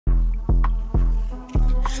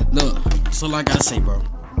Look, that's all I gotta say, bro.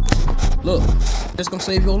 Look, that's gonna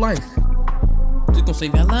save your life. Just gonna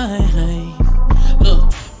save your life.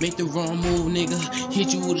 Look, make the wrong move, nigga.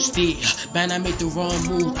 Hit you with a stick. Man, I make the wrong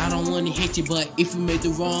move. I don't wanna hit you, but if you make the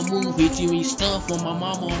wrong move, hit you in your stuff. On my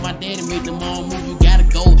mama or my daddy make the wrong move, you gotta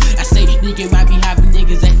go. I say nigga might be having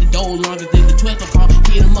niggas at the door longer than the 12 o'clock.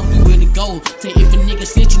 Hit him up, you ready to go. Say if a nigga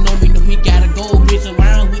snitching on me, know he gotta go. Mess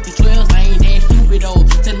around with the 12s, I ain't that stupid though.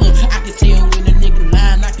 Say look, I can tell when a nigga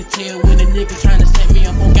lying, I can tell when a nigga tryna set me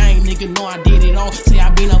up on game. Nigga know I did it all. Say I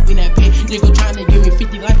been up in that pit. Nigga tryna give me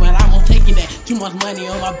 50 life, but I'm on taking that. Too much money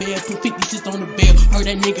on my bed, put 50 cents on the bill. Heard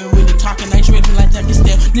that nigga really talking, I ain't tripping like Jack and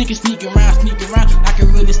Step. Nigga sneak around, I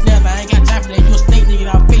can really snap. I ain't got time for that. You a snake, nigga,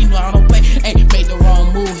 I'll pay, no, I don't play. Hey, make the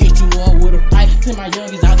wrong move, hit you all with a pipe. Tell my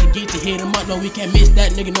youngest out to get to hit him up, no, we can't miss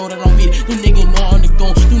that. Nigga know that I'm with it. You nigga know on the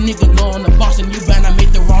gun, you nigga know on the boss, and you better not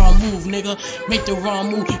make the wrong move, nigga. Make the wrong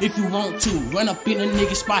move if you want to. Run up in a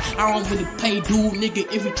nigga spot, I don't really pay dude, nigga.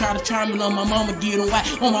 If you try to try me on my mama, get him whack.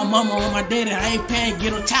 On my mama, on my daddy, I ain't paying,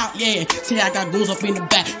 get him tout, yeah. Say I got goons up in the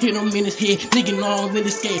back, hit him in his head, nigga know I'm really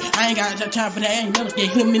scared. I ain't got time for that, I ain't never scared.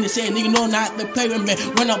 Hit him in his head, nigga know not to play with me.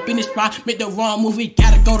 Run up in this spot, make the wrong move, we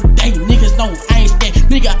gotta go today. Niggas know I ain't scared,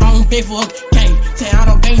 nigga, I don't pay for a game. Say I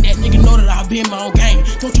don't bang that, nigga know that I be in my own game.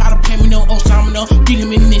 Don't try to pay me no Osama, no. Get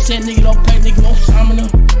him in this head, nigga don't pay, nigga Osama, no.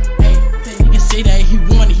 Hey, that nigga say that he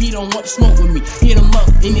want it, he don't want to smoke with me. Hit him up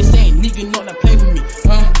in this head, nigga know that play with me,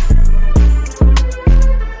 huh?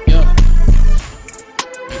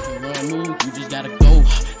 Move, you just gotta go.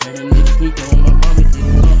 Hey, the nigga sneaking on my mama, hit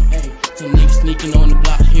him up. Hey, some niggas sneaking on the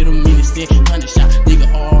block, hit him in the stick, 100 shot.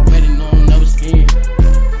 Nigga already know I'm never scared.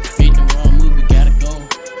 Make the wrong move, you gotta go.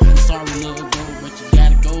 I'm sorry, little bro, but you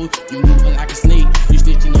gotta go. You moving like a snake, you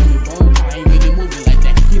snitching on me, bro. I ain't really moving like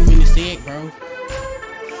that. Hit him in the stick, bro.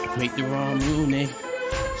 Make the wrong move, nigga.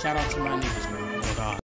 Shout out to my niggas, bro.